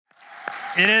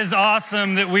It is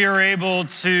awesome that we are able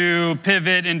to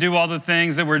pivot and do all the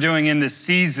things that we're doing in this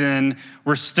season.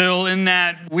 We're still in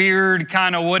that weird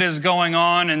kind of what is going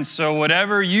on. And so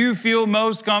whatever you feel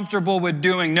most comfortable with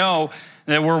doing, know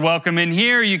that we're welcome in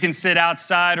here. You can sit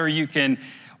outside or you can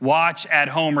watch at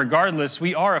home. Regardless,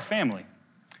 we are a family.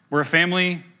 We're a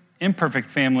family, imperfect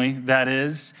family, that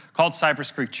is, called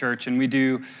Cypress Creek Church. And we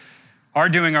are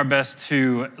doing our best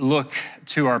to look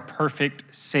to our perfect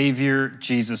Savior,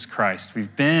 Jesus Christ.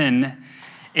 We've been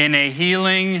in a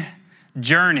healing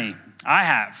journey. I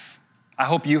have. I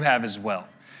hope you have as well.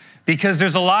 Because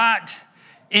there's a lot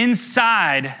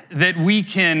inside that we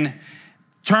can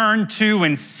turn to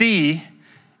and see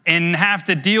and have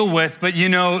to deal with, but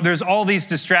there's all these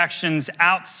distractions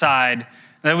outside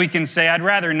that we can say, I'd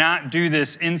rather not do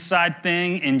this inside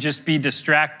thing and just be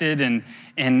distracted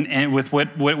and with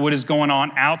what is going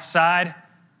on outside.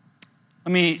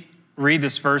 Let me read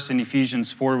this verse in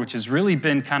Ephesians 4, which has really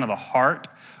been kind of the heart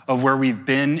of where we've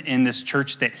been in this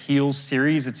Church That Heals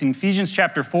series. It's in Ephesians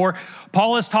chapter 4.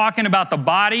 Paul is talking about the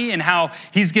body and how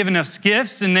he's given us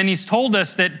gifts, and then he's told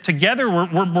us that together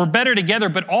we're better together,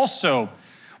 but also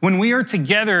when we are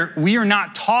together, we are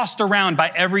not tossed around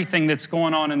by everything that's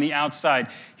going on the outside.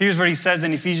 Here's what he says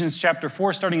in Ephesians chapter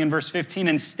 4, starting in verse 15.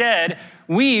 Instead,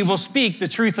 we will speak the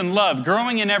truth in love,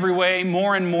 growing in every way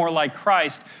more and more like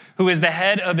Christ, who is the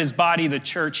head of his body, the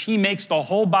church. He makes the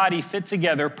whole body fit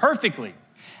together perfectly.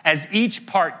 As each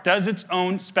part does its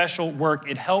own special work,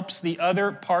 it helps the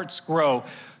other parts grow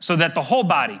so that the whole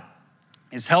body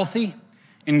is healthy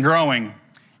and growing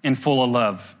and full of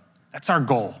love. That's our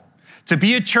goal. To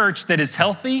be a church that is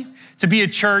healthy, to be a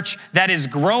church that is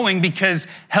growing because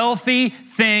healthy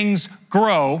things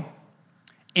grow,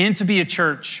 and to be a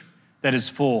church that is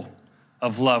full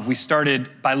of love. We started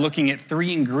by looking at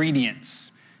 3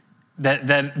 ingredients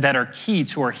that are key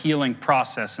to our healing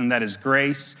process, and that is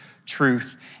grace,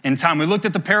 truth, and time. We looked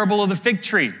at the parable of the fig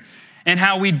tree and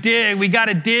how we got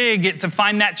to dig to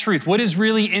find that truth. What is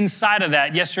really inside of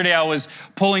that? Yesterday I was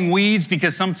pulling weeds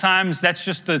because sometimes that's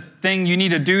just the thing you need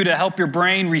to do to help your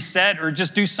brain reset, or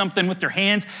just do something with your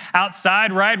hands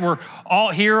outside, right? We're all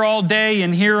here all day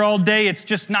and here all day. It's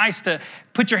just nice to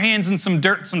put your hands in some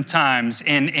dirt sometimes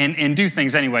and do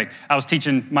things. Anyway, I was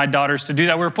teaching my daughters to do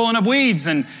that. We were pulling up weeds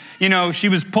and, she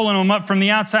was pulling them up from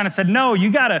the outside. I said, no, you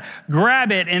got to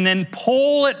grab it and then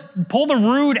pull the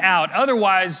root out.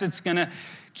 Otherwise, it's going to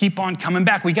keep on coming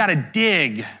back. We got to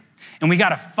dig and we got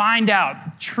to find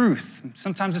out truth.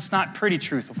 Sometimes it's not pretty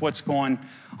truth of what's going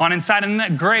on inside. And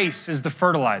that grace is the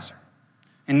fertilizer.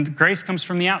 And grace comes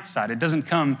from the outside. It doesn't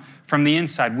come from the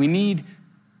inside. We need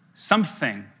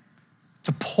something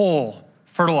to pull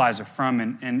fertilizer from,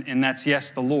 and that's,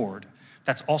 yes, the Lord.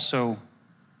 That's also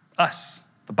us,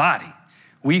 the body.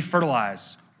 We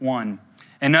fertilize one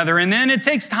another, and then it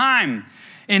takes time.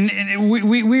 And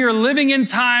we are living in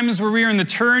times where we are in the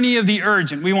tyranny of the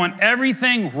urgent. We want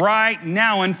everything right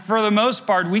now, and for the most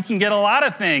part, we can get a lot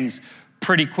of things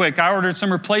pretty quick. I ordered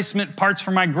some replacement parts for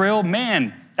my grill.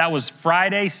 Man, that was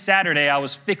Friday, Saturday, I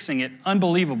was fixing it.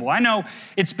 Unbelievable. I know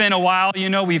it's been a while.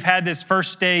 We've had this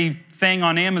first day thing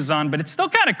on Amazon, but it's still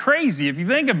kind of crazy if you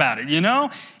think about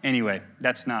it, Anyway,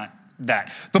 that's not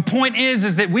that. The point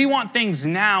is that we want things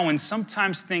now, and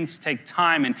sometimes things take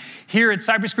time. And here at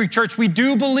Cypress Creek Church, we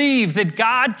do believe that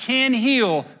God can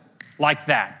heal like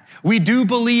that. We do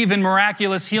believe in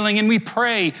miraculous healing, and we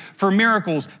pray for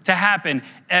miracles to happen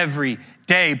every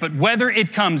day. But whether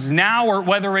it comes now or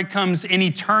whether it comes in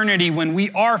eternity when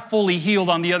we are fully healed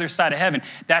on the other side of heaven,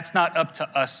 that's not up to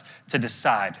us to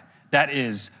decide. That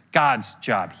is God's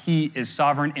job. He is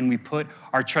sovereign, and we put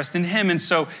our trust in him. And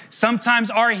so sometimes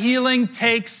our healing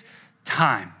takes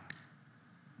time.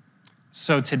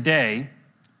 So today,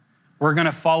 we're going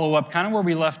to follow up kind of where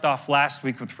we left off last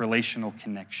week with relational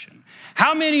connection.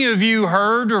 How many of you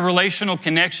heard a relational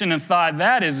connection and thought,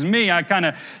 that is me? I kind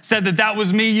of said that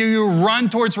was me. You run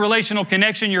towards relational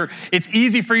connection. It's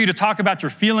easy for you to talk about your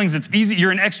feelings. It's easy.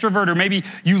 You're an extrovert, or maybe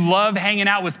you love hanging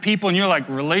out with people and you're like,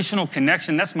 relational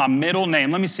connection, that's my middle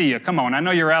name. Let me see you. Come on. I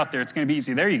know you're out there. It's going to be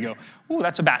easy. There you go. Ooh,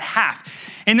 that's about half.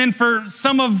 And then for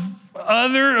some of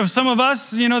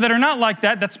us, that are not like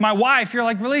that, that's my wife. You're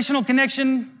like, relational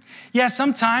connection? Yeah,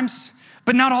 sometimes,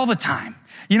 but not all the time.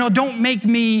 Don't make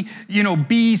me,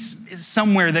 be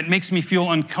somewhere that makes me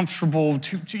feel uncomfortable,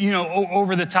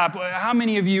 over the top. How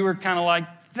many of you are kind of like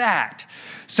that?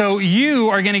 So you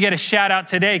are going to get a shout out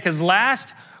today, because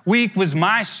last week was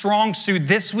my strong suit.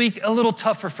 This week, a little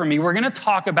tougher for me. We're going to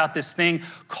talk about this thing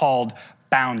called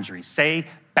boundaries. Say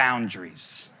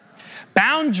boundaries.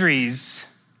 Boundaries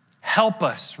help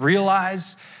us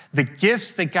realize the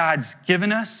gifts that God's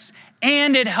given us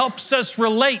and it helps us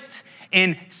relate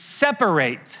and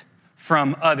separate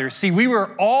from others. See, we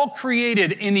were all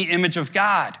created in the image of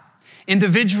God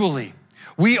individually.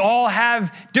 We all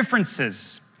have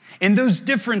differences. And those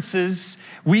differences,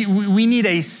 we need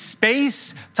a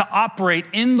space to operate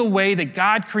in the way that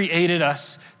God created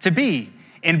us to be.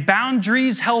 And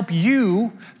boundaries help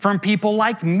you from people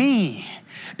like me.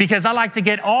 Because I like to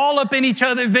get all up in each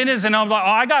other's business, and I'm like,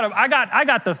 oh, I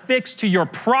got the fix to your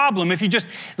problem. If you just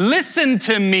listen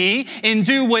to me and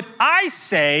do what I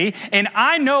say, and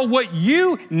I know what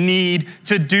you need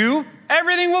to do,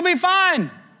 everything will be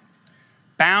fine.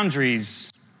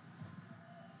 Boundaries,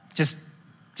 just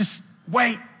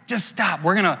wait, just stop.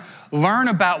 We're gonna learn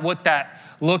about what that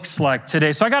looks like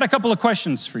today. So I got a couple of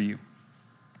questions for you.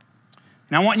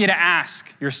 And I want you to ask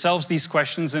yourselves these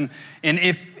questions. And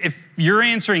if you're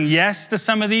answering yes to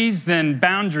some of these, then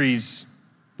boundaries,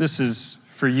 this is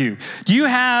for you. Do you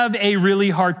have a really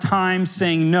hard time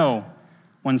saying no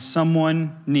when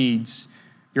someone needs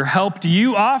your help? Do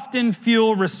you often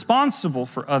feel responsible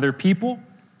for other people?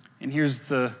 And here's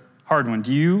the hard one.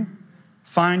 Do you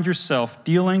find yourself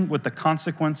dealing with the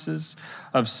consequences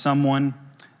of someone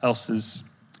else's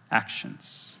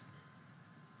actions?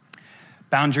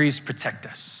 Boundaries protect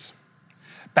us.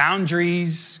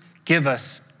 Boundaries give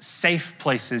us safe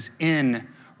places in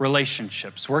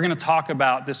relationships. We're going to talk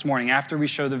about this morning, after we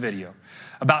show the video,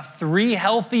 about 3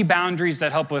 healthy boundaries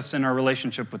that help us in our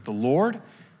relationship with the Lord,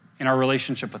 in our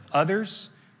relationship with others,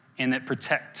 and that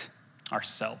protect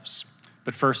ourselves.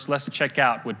 But first, let's check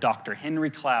out what Dr. Henry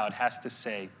Cloud has to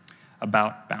say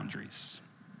about boundaries.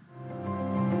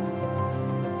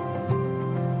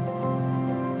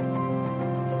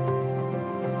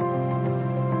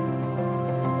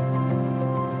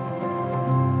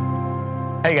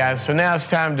 Hey guys, so now it's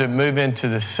time to move into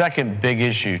the second big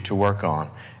issue to work on,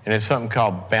 and it's something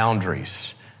called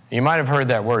boundaries. You might have heard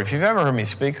that word. If you've ever heard me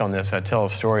speak on this, I tell a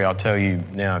story I'll tell you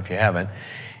now if you haven't.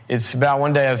 It's about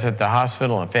one day I was at the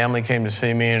hospital and a family came to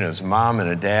see me, and it was a mom and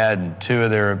a dad and 2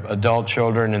 of their adult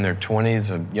children in their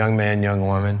 20s, a young man, young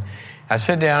woman. I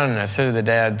sat down and I said to the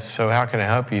dad, so how can I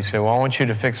help you? He said, well, I want you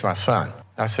to fix my son.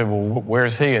 I said, well,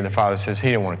 where's he? And the father says, he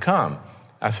didn't want to come.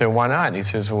 I said, why not? And he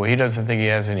says, well, he doesn't think he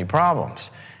has any problems.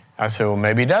 I said, well,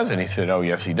 maybe he doesn't. He said, oh,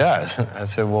 yes, he does. I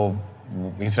said, well,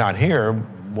 he's not here.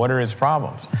 What are his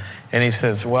problems? And he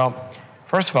says, well,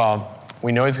 first of all,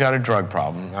 we know he's got a drug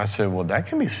problem. I said, well, that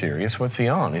can be serious. What's he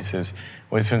on? He says,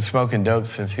 well, he's been smoking dope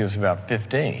since he was about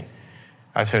 15.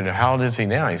 I said, how old is he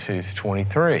now? He said, he's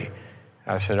 23.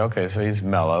 I said, okay, so he's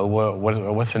mellow.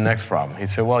 What's the next problem? He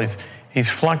said, well, he's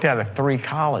flunked out of 3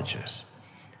 colleges.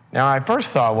 Now, my first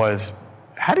thought was,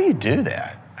 how do you do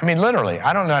that? I mean, literally,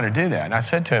 I don't know how to do that. And I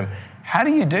said to him, how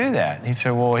do you do that? And he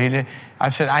said, well, he did. I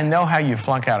said, I know how you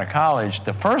flunk out of college,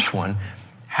 the first one.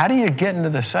 How do you get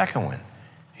into the second one?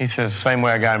 He says, same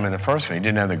way I got him in the first one. He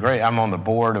didn't have the grade. I'm on the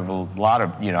board of a lot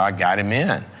of, I got him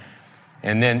in.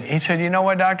 And then he said, you know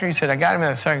what, doctor? He said, I got him in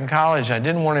that second college. I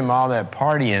didn't want him all that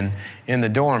partying in the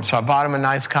dorm, so I bought him a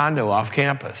nice condo off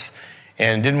campus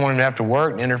and didn't want him to have to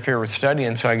work and interfere with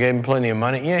studying, so I gave him plenty of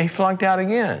money. Yeah, he flunked out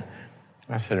again.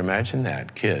 I said, imagine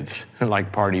that, kids,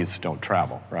 like parties don't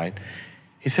travel, right?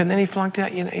 He said, and then he flunked out,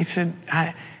 he said,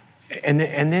 and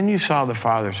then you saw the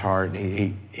father's heart.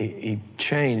 He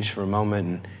changed for a moment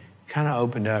and kind of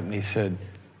opened up and he said,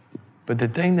 but the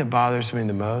thing that bothers me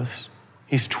the most,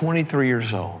 he's 23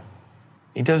 years old.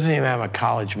 He doesn't even have a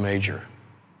college major.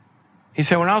 He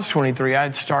said, when I was 23, I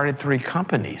had started 3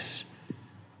 companies.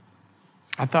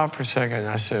 I thought for a second and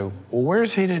I said, well, where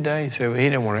is he today? He said, well, he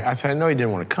didn't want to. I said, I know he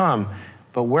didn't want to come,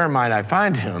 but where might I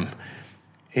find him?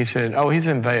 He said, oh, he's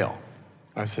in Vail.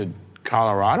 I said,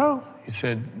 Colorado? He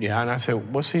said, yeah. And I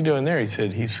said, what's he doing there? He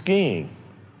said, he's skiing.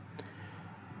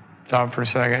 Thought for a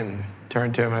second and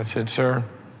turned to him. I said, sir,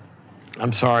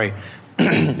 I'm sorry,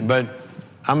 but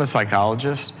I'm a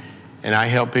psychologist and I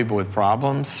help people with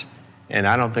problems and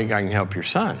I don't think I can help your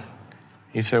son.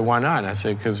 He said, why not? And I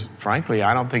said, because frankly,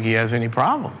 I don't think he has any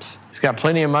problems. He's got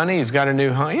plenty of money. He's got a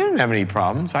new home. He doesn't have any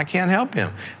problems. I can't help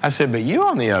him. I said, but you,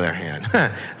 on the other hand,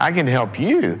 I can help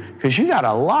you because you got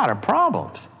a lot of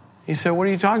problems. He said, what are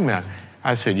you talking about?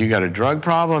 I said, you got a drug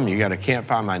problem. You got a can't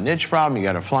find my niche problem. You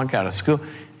got a flunk out of school.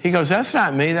 He goes, that's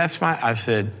not me. That's my, I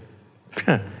said,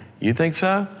 you think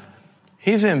so?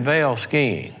 He's in Vail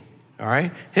skiing, all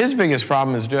right? His biggest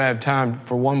problem is, do I have time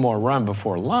for one more run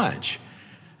before lunch?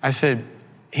 I said,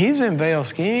 he's in Vail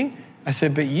skiing? I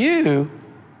said, but you're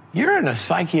in a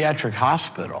psychiatric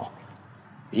hospital.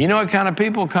 You know what kind of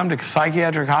people come to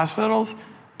psychiatric hospitals?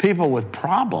 People with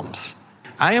problems.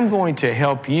 I am going to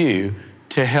help you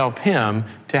to help him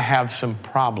to have some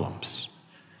problems.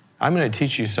 I'm going to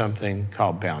teach you something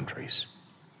called boundaries.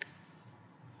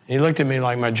 And he looked at me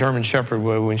like my German Shepherd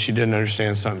would when she didn't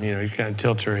understand something. You know, he'd kind of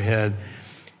tilt her head.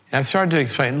 And I started to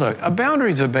explain, look, a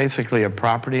boundary is basically a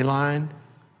property line,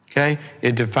 okay?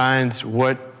 It defines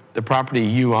what the property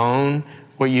you own,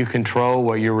 what you control,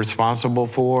 what you're responsible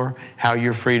for, how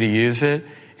you're free to use it.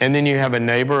 And then you have a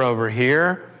neighbor over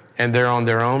here, and they're on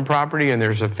their own property, and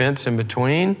there's a fence in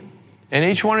between. And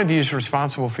each one of you is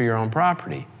responsible for your own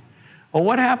property. Well,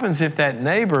 what happens if that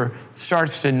neighbor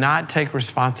starts to not take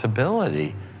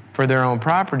responsibility for their own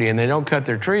property, and they don't cut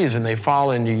their trees, and they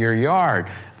fall into your yard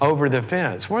over the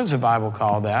fence? What does the Bible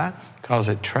call that? It calls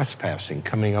it trespassing,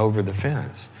 coming over the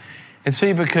fence. And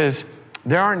see, because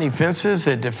there aren't any fences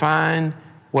that define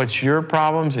what's your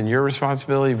problems and your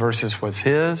responsibility versus what's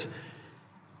his,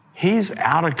 he's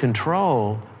out of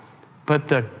control, but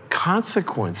the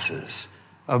consequences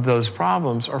of those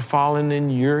problems are falling in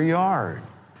your yard.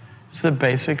 It's the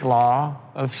basic law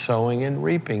of sowing and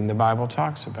reaping the Bible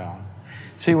talks about.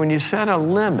 See, when you set a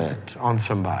limit on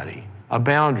somebody, a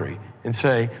boundary, and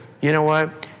say, you know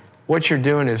what you're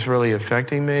doing is really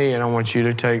affecting me, and I want you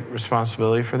to take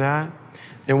responsibility for that,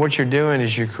 then what you're doing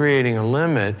is you're creating a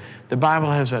limit. The Bible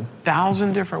has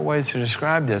 1,000 different ways to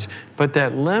describe this, but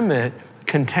that limit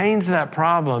contains that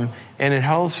problem, and it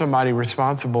holds somebody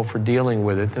responsible for dealing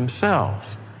with it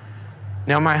themselves.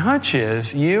 Now, my hunch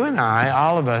is you and I,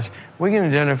 all of us, we can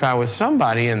identify with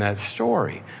somebody in that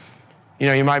story. You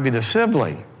know, you might be the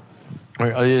sibling, or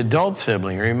the adult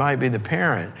sibling, or you might be the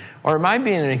parent, or it might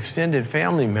be an extended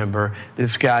family member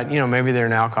that's got, you know, maybe they're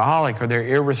an alcoholic or they're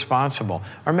irresponsible,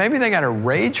 or maybe they got a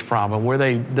rage problem where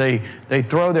they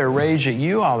throw their rage at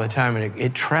you all the time, and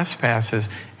it trespasses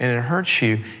and it hurts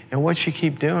you. And what you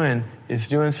keep doing is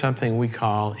doing something we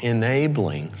call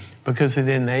enabling, because it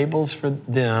enables for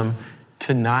them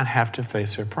to not have to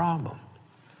face their problem.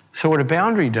 So what a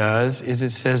boundary does is it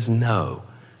says no.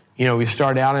 You know, we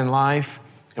start out in life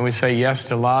and we say yes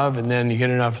to love, and then you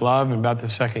get enough love, and about the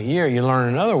second year, you learn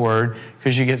another word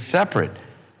because you get separate,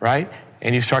 right?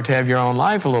 And you start to have your own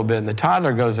life a little bit, and the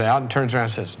toddler goes out and turns around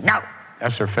and says, no.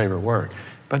 That's their favorite word.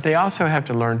 But they also have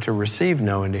to learn to receive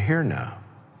no and to hear no.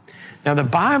 Now, the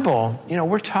Bible, you know,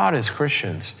 we're taught as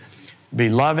Christians, be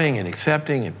loving and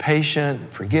accepting and patient and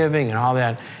forgiving and all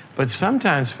that. But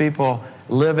sometimes people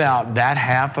live out that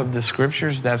half of the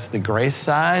scriptures, that's the grace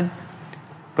side,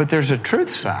 but there's a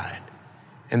truth side.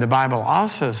 And the Bible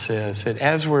also says that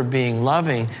as we're being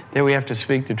loving, that we have to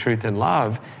speak the truth in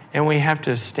love, and we have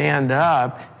to stand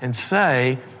up and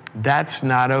say, that's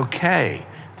not okay.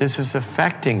 This is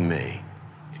affecting me.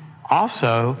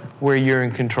 Also, where you're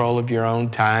in control of your own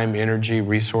time, energy,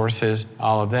 resources,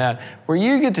 all of that, where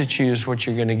you get to choose what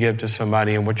you're going to give to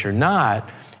somebody and what you're not,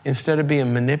 instead of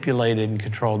being manipulated and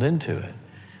controlled into it.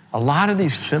 A lot of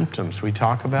these symptoms we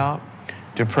talk about,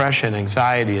 depression,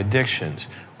 anxiety, addictions,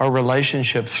 or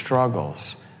relationship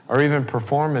struggles, or even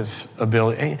performance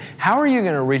ability. How are you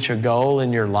going to reach a goal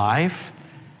in your life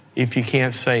if you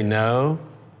can't say no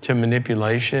to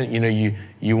manipulation? You know,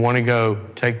 you want to go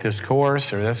take this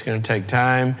course, or that's going to take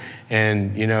time,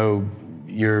 and you know,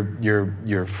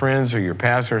 your friends or your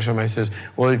pastor or somebody says,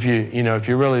 well, if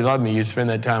you really love me, you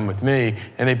spend that time with me,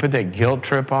 and they put that guilt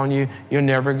trip on you, you're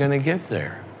never going to get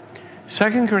there.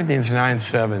 2 Corinthians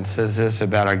 9:7 says this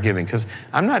about our giving, because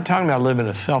I'm not talking about living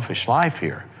a selfish life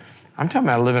here. I'm talking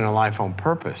about living a life on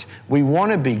purpose. We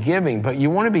want to be giving, but you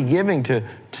want to be giving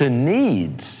to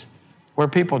needs where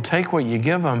people take what you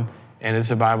give them, and as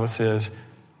the Bible says,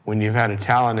 when you've had a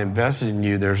talent invested in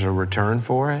you, there's a return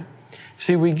for it.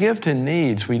 See, we give to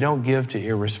needs, we don't give to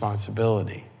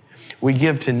irresponsibility. We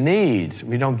give to needs,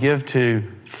 we don't give to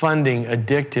funding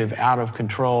addictive, out of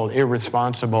control,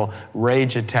 irresponsible,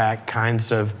 rage attack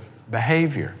kinds of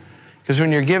behavior. Because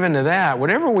when you're given to that,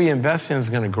 whatever we invest in is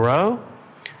going to grow.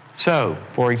 So,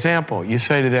 for example, you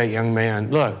say to that young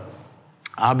man, look,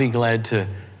 I'll be glad to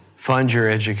fund your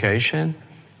education,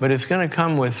 but it's going to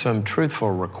come with some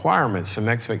truthful requirements, some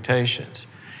expectations.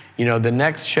 You know, the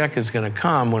next check is going to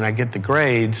come when I get the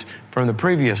grades from the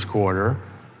previous quarter,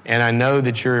 and I know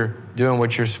that you're doing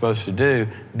what you're supposed to do,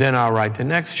 then I'll write the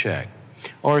next check.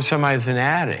 Or if somebody's an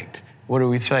addict, what do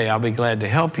we say? I'll be glad to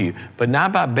help you, but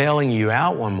not by bailing you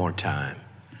out one more time,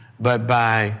 but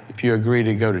by, if you agree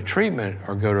to go to treatment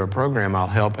or go to a program, I'll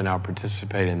help and I'll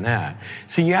participate in that.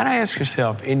 So you got to ask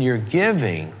yourself, in your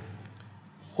giving,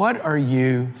 what are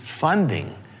you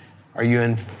funding? Are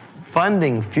you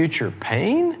funding future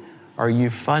pain? Or are you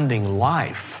funding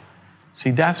life?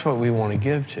 See, that's what we want to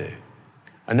give to.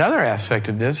 Another aspect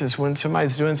of this is when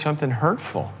somebody's doing something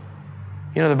hurtful.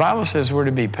 You know, the Bible says we're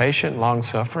to be patient,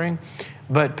 long-suffering,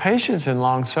 But patience and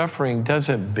long suffering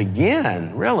doesn't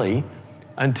begin really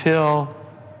until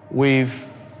we've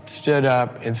stood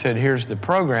up and said, here's the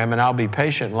program, and I'll be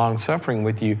patient and long suffering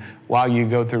with you while you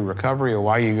go through recovery or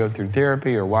while you go through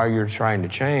therapy or while you're trying to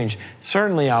change.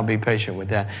 Certainly I'll be patient with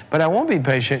that. But I won't be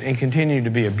patient and continue to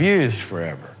be abused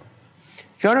forever.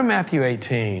 Go to Matthew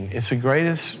 18.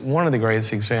 It's one of the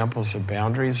greatest examples of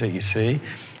boundaries that you see.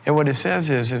 And what it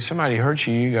says is if somebody hurts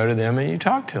you, you go to them and you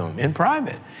talk to them in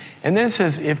private. And then it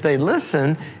says if they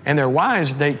listen and they're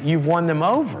wise, you've won them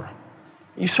over.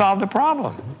 You solve the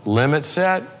problem. Limit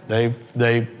set, they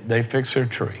fix their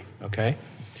tree, okay?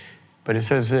 But it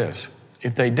says this,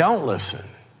 if they don't listen,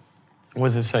 what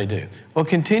does it say do? Well,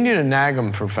 continue to nag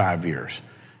them for 5 years.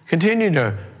 Continue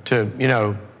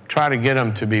to try to get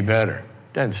them to be better.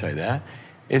 It doesn't say that.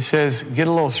 It says get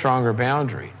a little stronger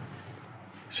boundary.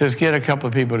 It says get a couple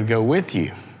of people to go with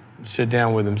you. Sit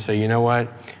down with them and say, you know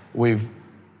what? We've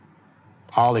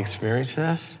all experienced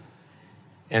this,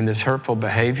 and this hurtful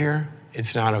behavior,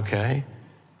 it's not okay.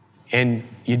 And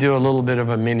you do a little bit of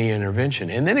a mini intervention.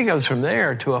 And then it goes from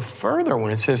there to a further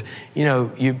one. It says,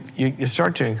 you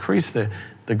start to increase the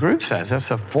group size.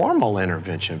 That's a formal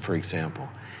intervention, for example.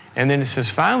 And then it says,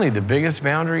 finally, the biggest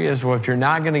boundary is, well, if you're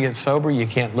not going to get sober, you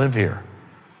can't live here.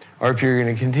 Or if you're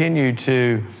going to continue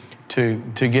to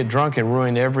get drunk and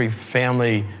ruin every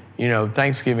family,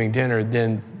 Thanksgiving dinner,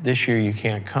 then this year you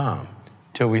can't come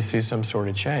till we see some sort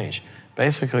of change.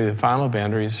 Basically, the final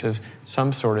boundary says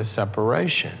some sort of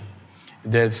separation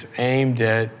that's aimed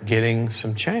at getting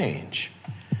some change.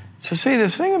 So see,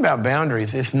 this thing about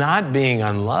boundaries, it's not being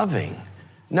unloving.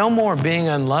 No more being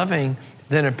unloving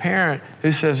than a parent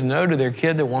who says no to their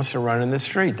kid that wants to run in the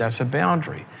street. That's a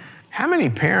boundary. How many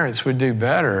parents would do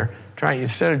better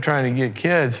instead of trying to get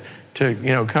kids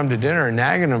to come to dinner and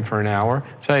nagging them for an hour,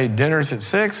 say dinner's at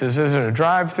 6, this isn't a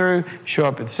drive-through, show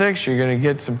up at 6, you're going to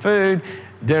get some food,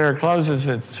 dinner closes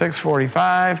at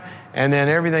 6:45, and then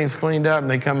everything's cleaned up and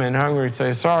they come in hungry and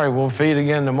say, sorry, we'll feed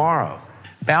again tomorrow.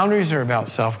 Boundaries are about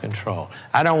self-control.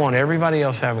 I don't want everybody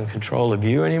else having control of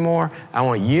you anymore. I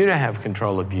want you to have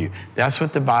control of you. That's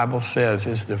what the Bible says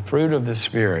is the fruit of the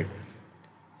Spirit.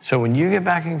 So when you get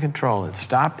back in control and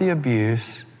stop the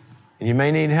abuse, and you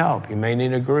may need help, you may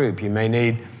need a group, you may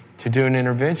need to do an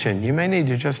intervention, you may need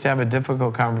to just have a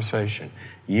difficult conversation.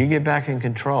 You get back in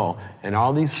control, and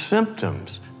all these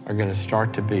symptoms are going to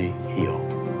start to be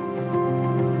healed.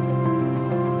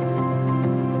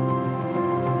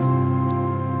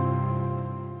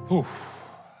 Whew.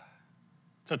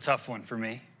 It's a tough one for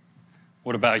me.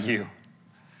 What about you?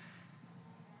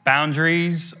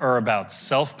 Boundaries are about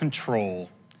self-control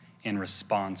and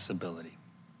responsibility.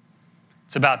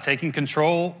 It's about taking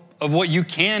control of what you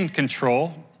can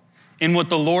control and what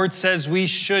the Lord says we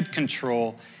should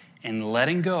control and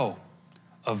letting go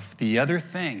of the other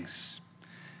things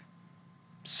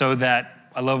so that,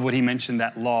 I love what he mentioned,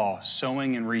 that law,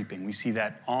 sowing and reaping. We see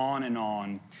that on and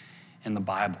on in the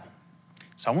Bible.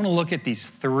 So I want to look at these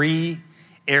 3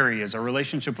 areas, our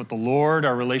relationship with the Lord,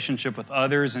 our relationship with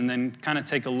others, and then kind of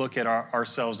take a look at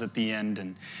ourselves at the end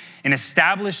and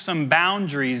establish some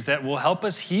boundaries that will help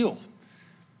us heal,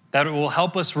 that will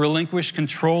help us relinquish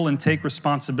control and take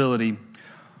responsibility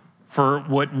for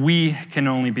what we can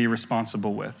only be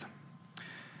responsible with.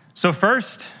 So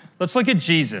first, let's look at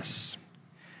Jesus.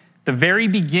 The very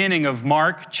beginning of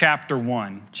Mark chapter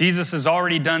 1. Jesus has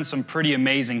already done some pretty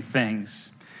amazing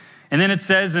things. And then it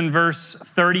says in verse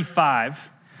 35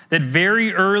 that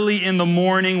very early in the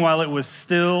morning, while it was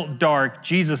still dark,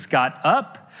 Jesus got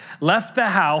up, left the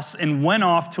house, and went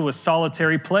off to a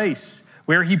solitary place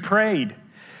where he prayed.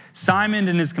 Simon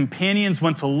and his companions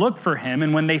went to look for him,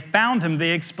 and when they found him, they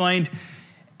explained,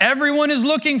 "Everyone is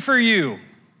looking for you."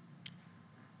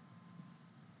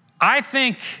 I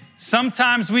think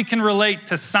sometimes we can relate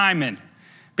to Simon.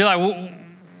 Be like, well,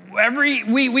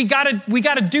 we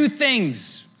gotta do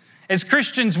things. As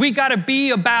Christians, we gotta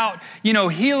be about,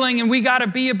 healing, and we gotta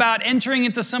be about entering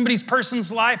into somebody's person's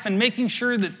life and making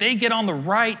sure that they get on the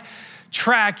right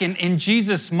track. And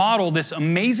Jesus modeled this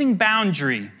amazing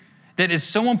boundary that is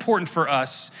so important for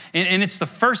us. And it's the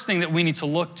first thing that we need to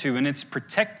look to, and it's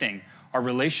protecting our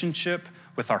relationship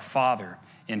with our Father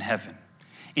in heaven.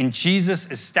 And Jesus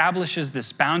establishes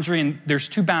this boundary, and there's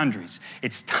 2 boundaries.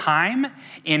 It's time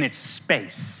and it's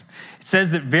space. It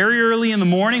says that very early in the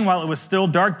morning, while it was still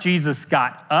dark, Jesus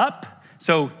got up.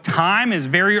 So time is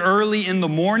very early in the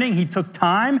morning. He took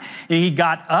time and he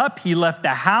got up, he left the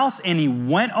house, and he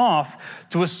went off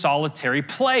to a solitary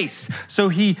place. So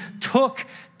he took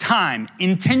time,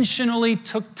 intentionally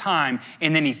took time,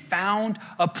 and then he found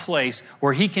a place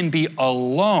where he can be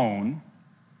alone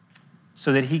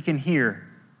so that he can hear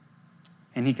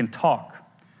and he can talk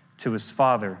to his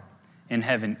Father in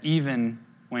heaven, even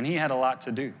when he had a lot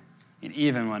to do, and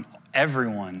even when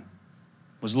everyone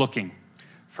was looking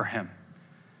for him.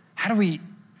 How do we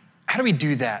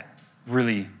do that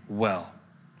really well?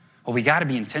 Well, we got to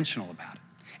be intentional about it.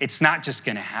 It's not just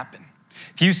going to happen.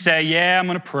 If you say, yeah, I'm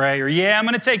going to pray, or yeah, I'm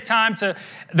going to take time to,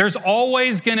 there's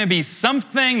always going to be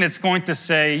something that's going to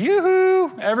say,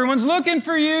 yoo-hoo, everyone's looking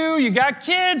for you. You got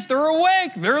kids, they're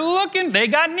awake, they're looking, they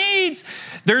got needs.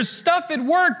 There's stuff at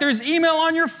work, there's email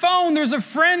on your phone, there's a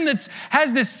friend that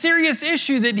has this serious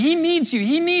issue that he needs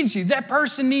you, that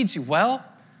person needs you. Well,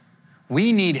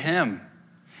 we need him.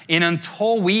 And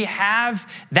until we have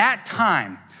that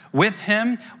time with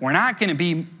him, we're not going to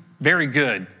be very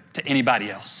good to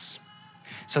anybody else.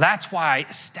 So that's why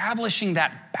establishing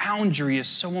that boundary is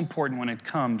so important when it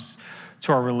comes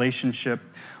to our relationship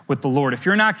with the Lord. If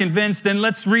you're not convinced, then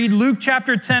let's read Luke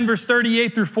chapter 10, verse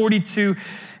 38 through 42.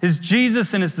 As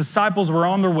Jesus and his disciples were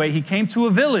on their way, he came to a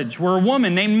village where a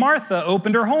woman named Martha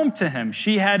opened her home to him.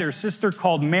 She had a sister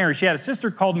called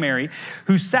Mary,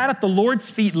 who sat at the Lord's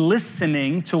feet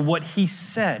listening to what he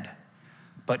said.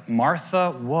 But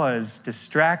Martha was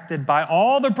distracted by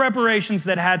all the preparations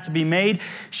that had to be made.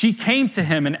 She came to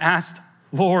him and asked,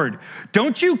 Lord,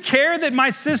 don't you care that my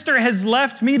sister has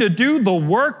left me to do the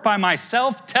work by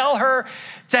myself? Tell her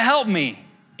to help me.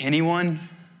 Anyone?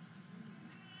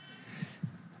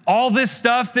 All this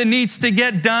stuff that needs to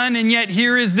get done, and yet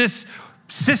here is this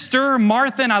sister,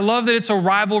 Martha, and I love that it's a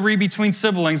rivalry between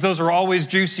siblings. Those are always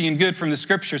juicy and good from the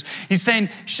scriptures. He's saying,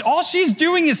 all she's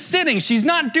doing is sitting. She's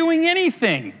not doing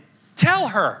anything. Tell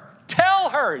her,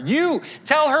 you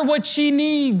tell her what she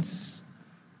needs.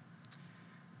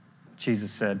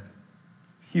 Jesus said,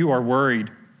 you are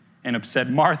worried and upset.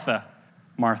 Martha,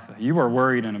 you are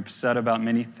worried and upset about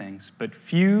many things, but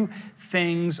few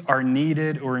things are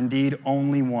needed, or indeed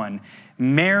only one.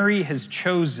 Mary has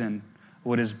chosen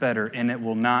what is better, and it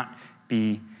will not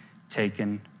be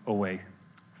taken away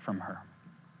from her.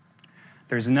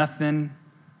 There's nothing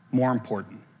more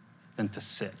important than to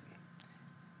sit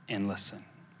and listen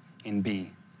and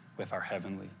be with our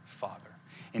Heavenly Father.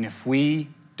 And if we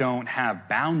don't have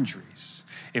boundaries,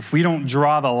 if we don't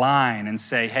draw the line and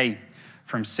say, hey,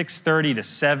 from 6:30 to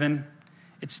 7,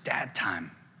 it's dad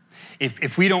time.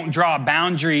 If we don't draw a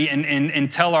boundary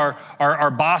and tell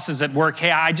our bosses at work,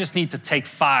 hey, I just need to take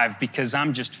 5 because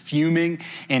I'm just fuming,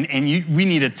 we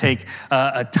need to take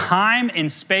a time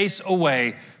and space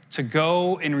away to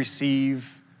go and receive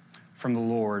from the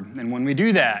Lord. And when we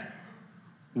do that,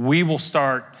 we will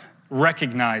start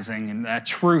recognizing, and that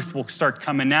truth will start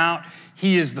coming out.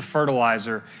 He is the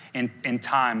fertilizer, and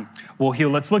time will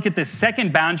heal. Let's look at this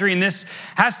second boundary, and this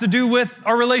has to do with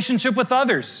our relationship with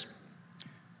others.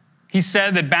 He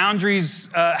said that boundaries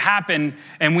happen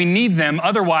and we need them,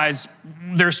 otherwise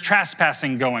there's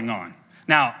trespassing going on.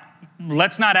 Now,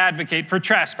 let's not advocate for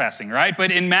trespassing, right?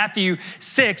 But in Matthew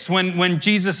 6, when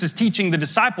Jesus is teaching the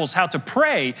disciples how to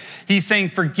pray, he's saying,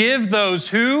 forgive those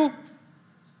who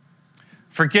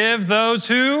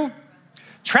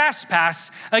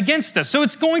trespass against us. So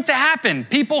it's going to happen.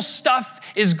 People's stuff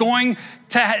is going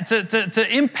to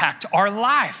impact our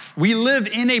life. We live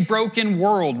in a broken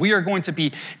world. We are going to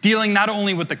be dealing not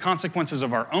only with the consequences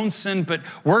of our own sin, but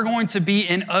we're going to be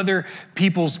in other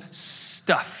people's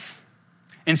stuff.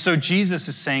 And so Jesus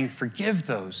is saying, forgive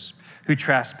those who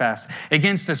trespass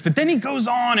against us. But then he goes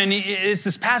on, and it's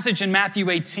this passage in Matthew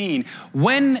 18.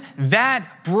 When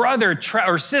that brother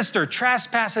or sister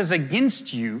trespasses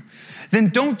against you, then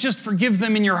don't just forgive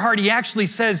them in your heart. He actually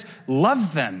says,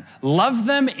 love them. Love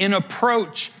them and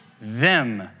approach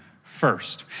them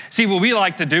first. See, what we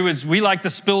like to do is we like to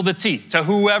spill the tea to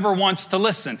whoever wants to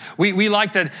listen. We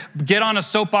like to get on a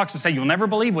soapbox and say, you'll never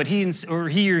believe what he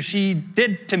or she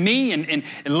did to me, and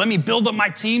let me build up my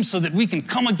team so that we can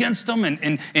come against them,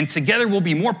 and together we'll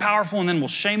be more powerful, and then we'll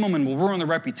shame them and we'll ruin their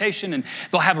reputation, and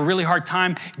they'll have a really hard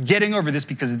time getting over this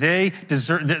because they're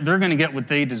going to get what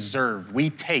they deserve. We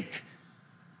take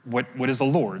what is the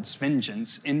Lord's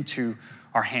vengeance into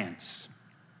our hands.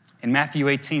 And Matthew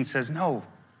 18 says, no,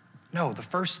 the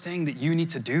first thing that you need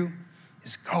to do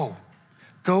is go.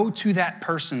 Go to that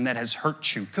person that has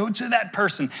hurt you. Go to that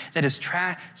person that has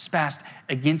trespassed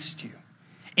against you.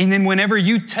 And then whenever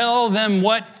you tell them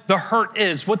what the hurt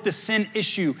is, what the sin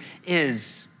issue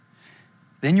is,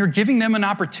 then you're giving them an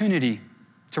opportunity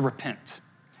to repent.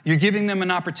 You're giving them an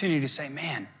opportunity to say,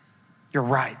 man, you're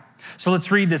right. So let's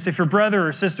read this. If your brother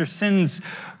or sister sins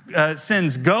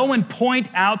sins, go and point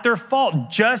out their fault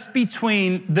just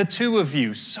between the two of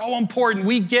you. So important.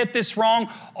 We get this wrong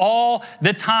all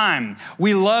the time.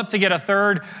 We love to get a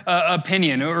third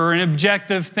opinion or an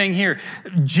objective thing here.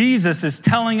 Jesus is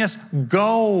telling us,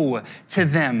 go to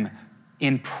them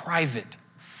in private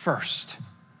first.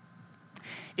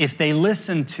 If they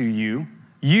listen to you,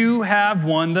 you have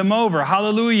won them over.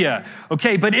 Hallelujah.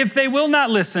 Okay, but if they will not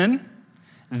listen,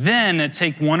 then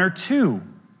take one or two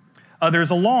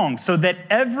others along, so that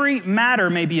every matter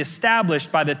may be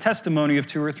established by the testimony of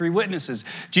 2 or 3 witnesses.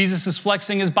 Jesus is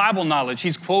flexing his Bible knowledge.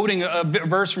 He's quoting a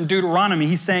verse from Deuteronomy.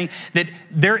 He's saying that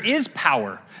there is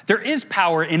power. There is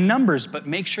power in numbers, but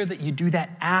make sure that you do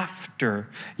that after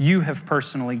you have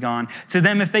personally gone to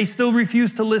them. If they still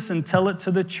refuse to listen, tell it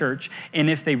to the church. And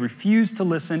if they refuse to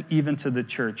listen even to the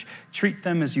church, treat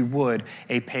them as you would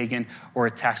a pagan or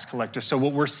a tax collector. So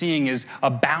what we're seeing is a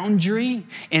boundary,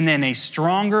 and then a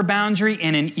stronger boundary,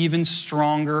 and an even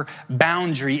stronger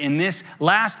boundary. In this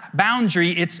last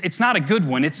boundary, it's not a good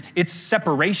one. It's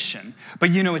separation. But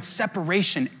it's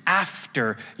separation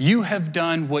after you have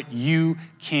done what you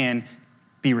can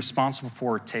be responsible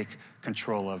for or take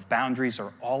control of. Boundaries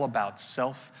are all about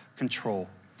self-control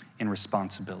and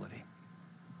responsibility.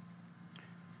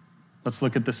 Let's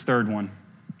look at this third one.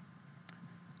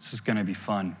 This is going to be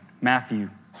fun. Matthew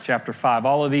chapter 5.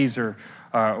 All of these are,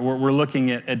 we're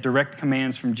looking at direct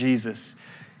commands from Jesus.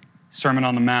 Sermon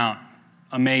on the Mount,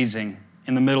 amazing.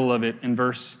 In the middle of it, in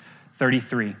verse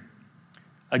 33.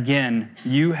 Again,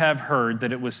 you have heard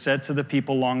that it was said to the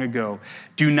people long ago,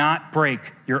 do not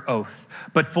break your oath,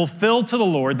 but fulfill to the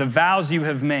Lord the vows you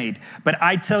have made. But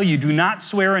I tell you, do not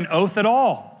swear an oath at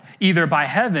all, either by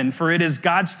heaven, for it is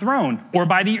God's throne, or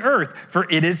by the earth, for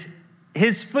it is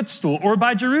his footstool, or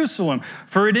by Jerusalem,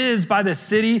 for it is by the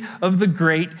city of the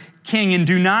great King. And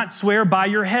do not swear by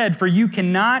your head, for you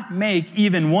cannot make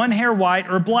even one hair white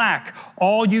or black.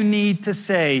 All you need to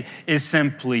say is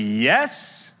simply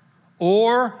yes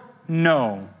or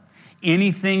no.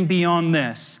 Anything beyond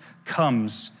this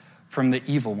comes from the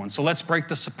evil one. So let's break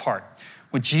this apart.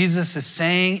 What Jesus is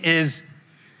saying is,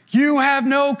 you have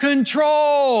no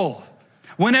control.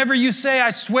 Whenever you say, I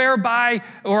swear by,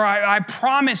 or I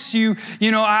promise you,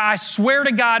 I swear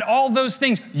to God, all those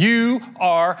things, you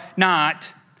are not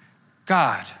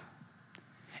God.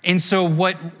 And so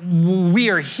what we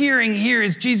are hearing here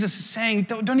is Jesus is saying,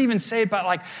 don't even say about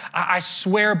like, I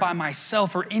swear by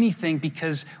myself or anything,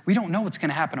 because we don't know what's going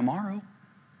to happen tomorrow.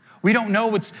 We don't know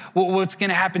what's going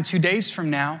to happen 2 days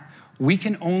from now. We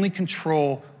can only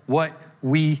control what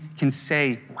we can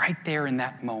say right there in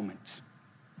that moment.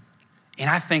 And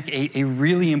I think a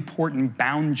really important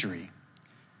boundary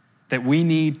that we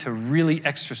need to really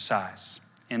exercise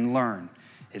and learn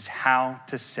is how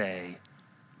to say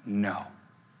no.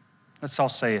 Let's all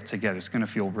say it together. It's going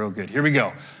to feel real good. Here we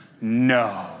go.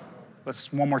 No.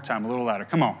 Let's one more time, a little louder.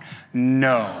 Come on.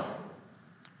 No.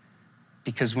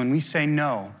 Because when we say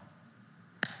no,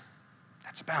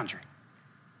 that's a boundary.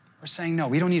 We're saying no.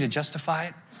 We don't need to justify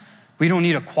it. We don't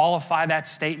need to qualify that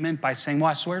statement by saying, well,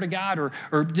 I swear to God, or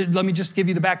let me just give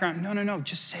you the background. No.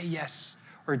 Just say yes,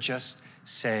 or just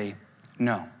say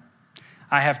no.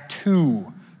 I have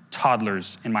 2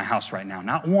 toddlers in my house right now.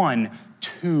 Not 1,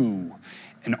 2.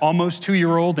 An almost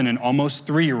 2-year-old and an almost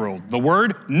 3-year-old. The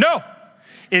word no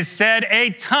is said a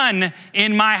ton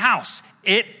in my house.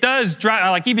 It does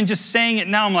drive, like even just saying it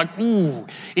now, I'm like, ooh,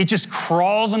 it just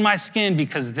crawls on my skin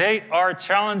because they are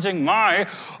challenging my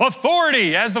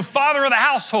authority as the father of the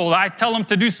household. I tell them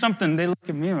to do something, they look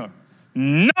at me and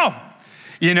no.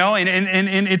 And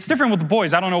it's different with the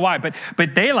boys. I don't know why, but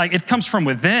they it comes from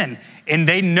within, and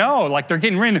they know, like they're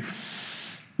getting ready to,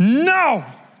 no.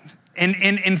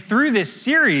 And through this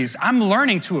series, I'm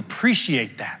learning to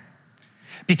appreciate that.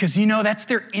 Because, that's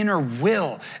their inner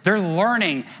will. They're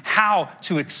learning how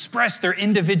to express their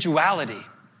individuality.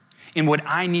 And what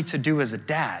I need to do as a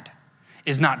dad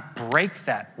is not break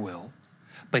that will,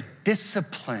 but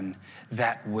discipline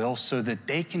that will so that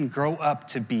they can grow up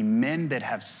to be men that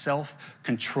have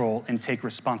self-control and take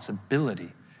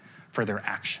responsibility for their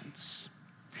actions.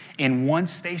 And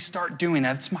once they start doing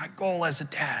that, it's my goal as a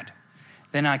dad,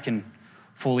 then I can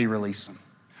fully release them.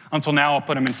 Until now, I'll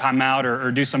put them in timeout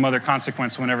or do some other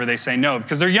consequence whenever they say no,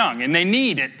 because they're young and they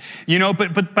need it,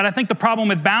 But I think the problem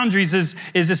with boundaries is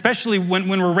especially when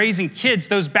we're raising kids,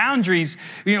 those boundaries,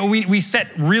 we set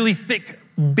really thick,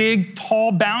 big,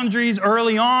 tall boundaries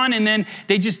early on, and then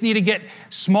they just need to get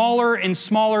smaller and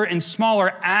smaller and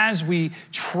smaller as we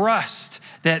trust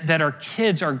that our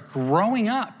kids are growing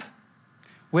up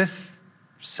with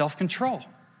self-control.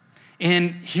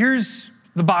 And here's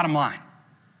the bottom line.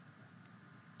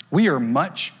 We are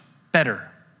much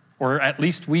better or at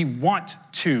least we want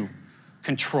to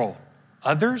control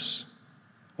others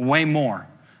way more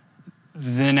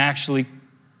than actually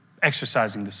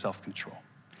exercising the self-control.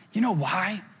 You know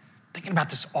why? Thinking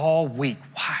about this all week.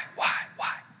 Why?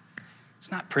 It's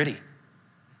not pretty.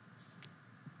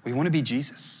 We want to be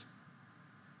Jesus.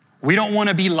 We don't want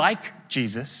to be like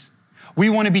Jesus.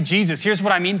 We want to be Jesus. Here's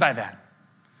what I mean by that.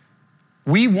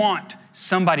 We want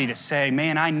somebody to say,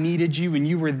 man, I needed you and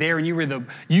you were there and you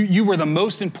were the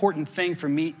most important thing for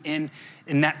me in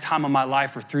that time of my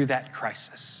life or through that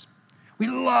crisis. We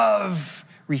love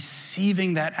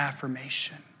receiving that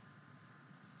affirmation.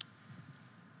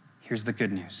 Here's the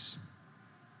good news.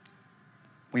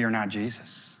 We are not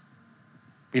Jesus.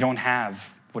 We don't have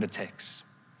what it takes.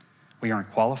 We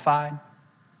aren't qualified.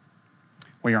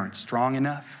 We aren't strong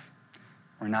enough.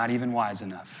 We're not even wise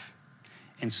enough.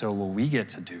 And so what we get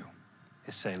to do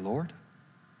is say, Lord,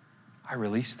 I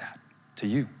release that to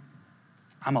you.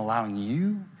 I'm allowing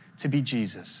you to be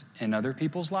Jesus in other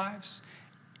people's lives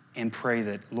and pray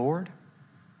that, Lord,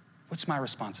 what's my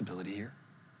responsibility here?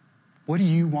 What do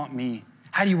you want me,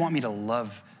 how do you want me to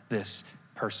love this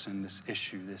person, this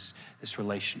issue, this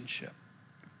relationship?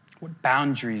 What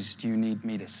boundaries do you need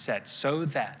me to set so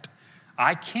that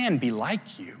I can be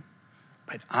like you,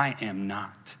 but I am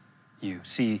not you?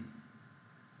 See,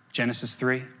 Genesis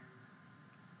 3,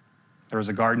 there was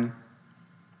a garden,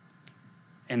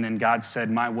 and then God said,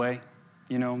 my way,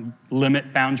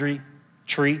 limit, boundary,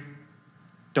 tree,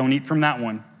 don't eat from that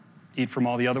one. Eat from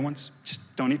all the other ones. Just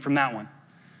don't eat from that one.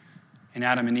 And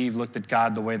Adam and Eve looked at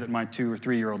God the way that my 2 or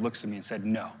 3-year-old looks at me and said,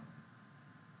 no.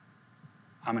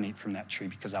 I'm going to eat from that tree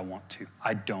because I want to.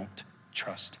 I don't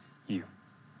trust you.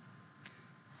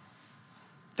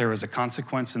 There was a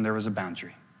consequence and there was a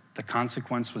boundary. The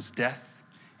consequence was death,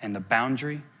 and the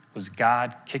boundary was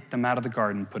God kicked them out of the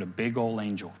garden, put a big old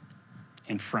angel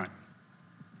in front.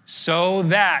 So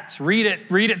that, read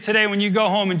it today when you go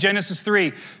home in Genesis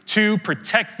 3, to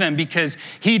protect them, because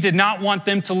he did not want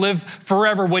them to live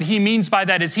forever. What he means by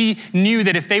that is he knew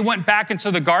that if they went back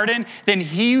into the garden, then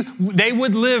they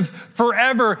would live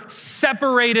forever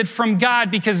separated from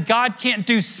God, because God can't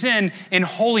do sin in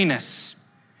holiness.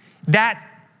 That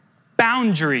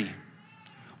boundary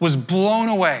was blown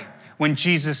away when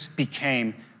Jesus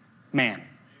became man.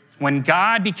 When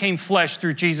God became flesh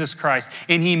through Jesus Christ,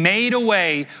 and he made a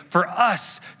way for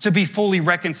us to be fully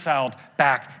reconciled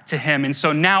back to him. And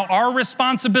so now our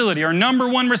responsibility, our number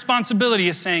one responsibility,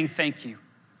 is saying, thank you.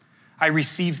 I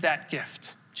received that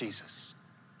gift, Jesus.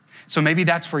 So maybe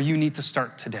that's where you need to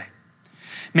start today.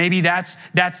 Maybe that's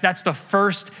the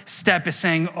first step, is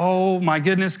saying, oh my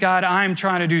goodness, God, I'm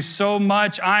trying to do so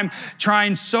much. I'm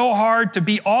trying so hard to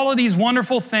be all of these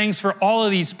wonderful things for all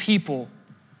of these people,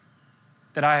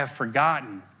 that I have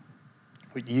forgotten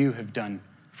what you have done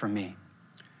for me.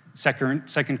 2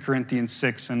 Corinthians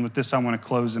 6, and with this I want to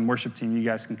close, and worship team, you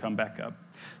guys can come back up.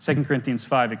 2 Corinthians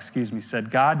 5,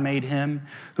 said, God made him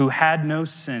who had no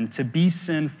sin to be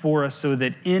sin for us, so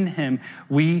that in him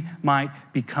we might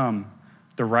become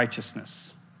the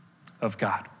righteousness of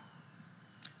God.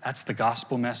 That's the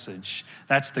gospel message.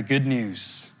 That's the good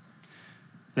news.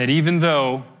 That even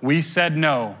though we said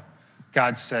no,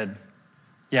 God said,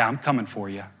 yeah, I'm coming for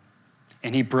you.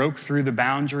 And he broke through the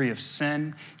boundary of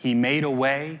sin. He made a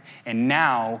way, and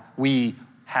now we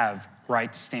have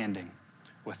right standing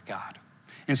with God.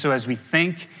 And so as we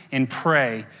think and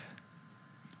pray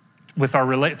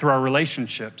through our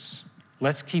relationships,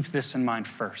 let's keep this in mind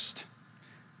first.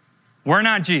 We're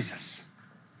not Jesus,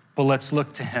 but let's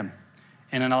look to him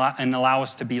and allow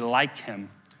us to be like him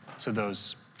to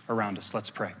those around us. Let's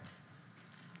pray.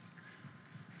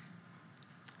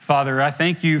 Father, I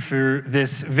thank you for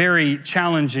this very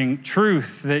challenging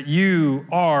truth that you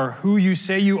are who you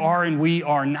say you are and we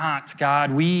are not,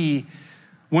 God. We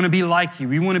want to be like you.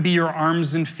 We want to be your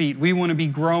arms and feet. We want to be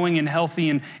growing and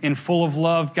healthy and full of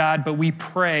love, God, but we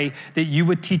pray that you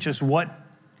would teach us what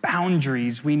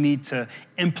boundaries we need to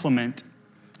implement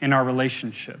in our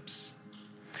relationships.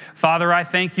 Father, I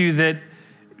thank you that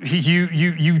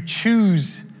you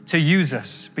choose to use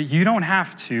us, but you don't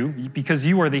have to, because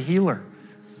you are the healer.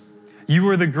 You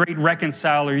are the great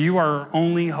reconciler. You are our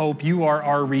only hope. You are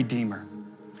our Redeemer.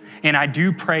 And I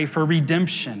do pray for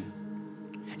redemption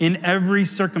in every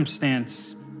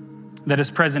circumstance that is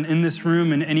present in this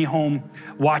room and any home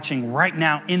watching right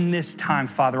now in this time,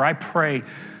 Father. I pray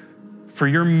for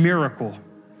your miracle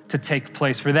to take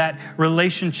place, for that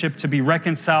relationship to be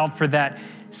reconciled, for that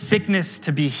sickness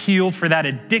to be healed, for that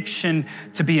addiction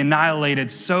to be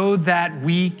annihilated, so that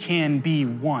we can be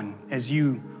one as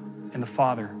you and the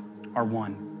Father are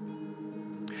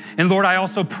one. And Lord, I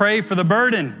also pray for the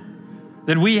burden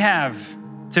that we have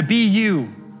to be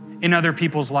you in other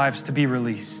people's lives, to be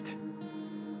released.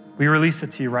 We release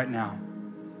it to you right now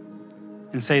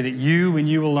and say that you and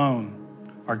you alone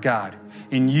are God,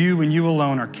 and you and you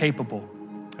alone are capable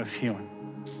of healing.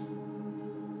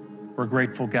 We're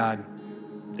grateful, God,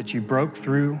 that you broke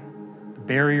through the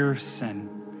barrier of sin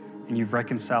and you've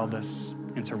reconciled us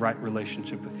into right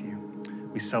relationship with you.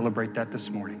 We celebrate that this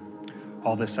morning.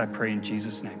 All this I pray in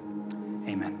Jesus' name.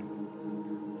 Amen.